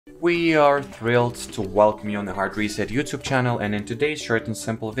We are thrilled to welcome you on the Hard Reset YouTube channel, and in today's short and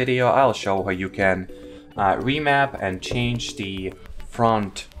simple video I'll show how you can remap and change the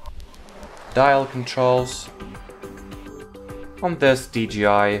front dial controls on this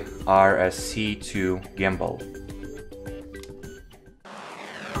DJI RSC to gimbal.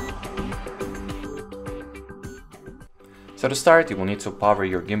 So to start, you will need to power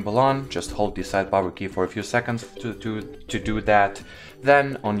your gimbal on. Just hold the side power key for a few seconds to do that.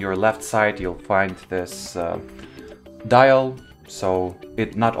 Then on your left side you'll find this dial. So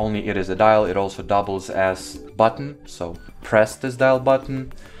it not only it is a dial, it also doubles as button. So press this dial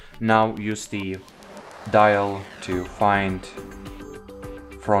button. Now use the dial to find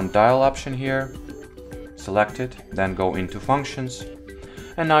front dial option here. Select it, then go into functions.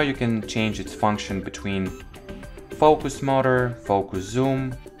 And now you can change its function between focus motor, focus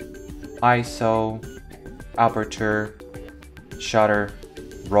zoom, ISO, aperture, shutter,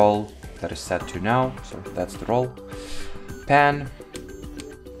 roll, that is set to now, so that's the roll, pan,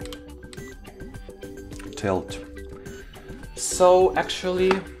 tilt. So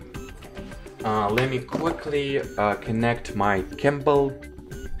actually, let me quickly connect my gimbal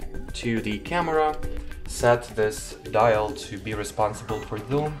to the camera, set this dial to be responsible for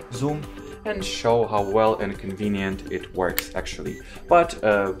zoom, and show how well and convenient it works actually. But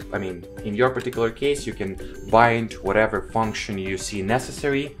I mean, in your particular case, you can bind whatever function you see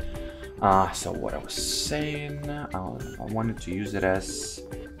necessary. So what I was saying, I wanted to use it as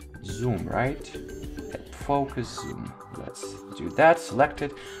zoom, right? Focus zoom. Let's do that. Select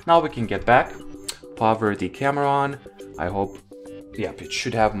it. Now we can get back, power the camera on. I hope, yeah, it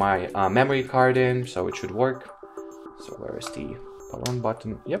should have my memory card in, so it should work. So where is the power on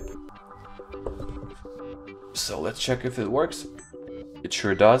button? Yep. So let's check if it works. It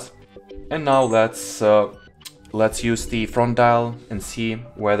sure does. And now let's use the front dial and see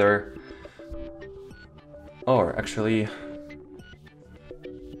whether, or actually,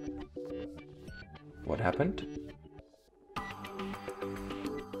 what happened?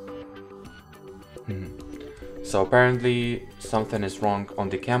 So apparently something is wrong on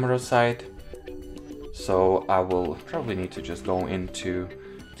the camera side. So I will probably need to just go into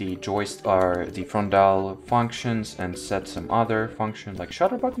the joystick or the front dial functions and set some other function like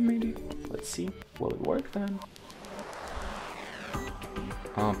shutter button maybe. Let's see, will it work then?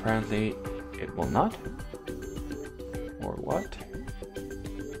 Apparently it will not. Or what?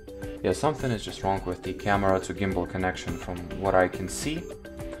 Yeah, something is just wrong with the camera to gimbal connection from what I can see.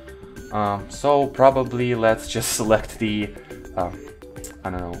 So probably let's just select the I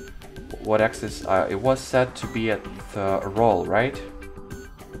don't know what axis. It was set to be at the roll, right?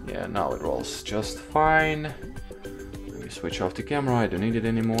 Yeah, now it rolls just fine. Let me switch off the camera, I don't need it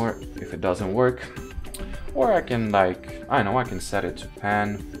anymore if it doesn't work. Or I can, like, I know, I can set it to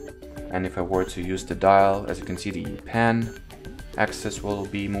pan. And if I were to use the dial, as you can see, the pan axis will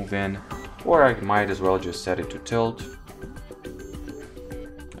be moving. Or I might as well just set it to tilt.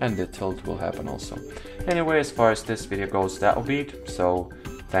 And the tilt will happen also. Anyway, as far as this video goes, that will be it. So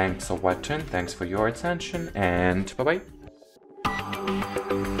thanks for watching, thanks for your attention, and bye bye.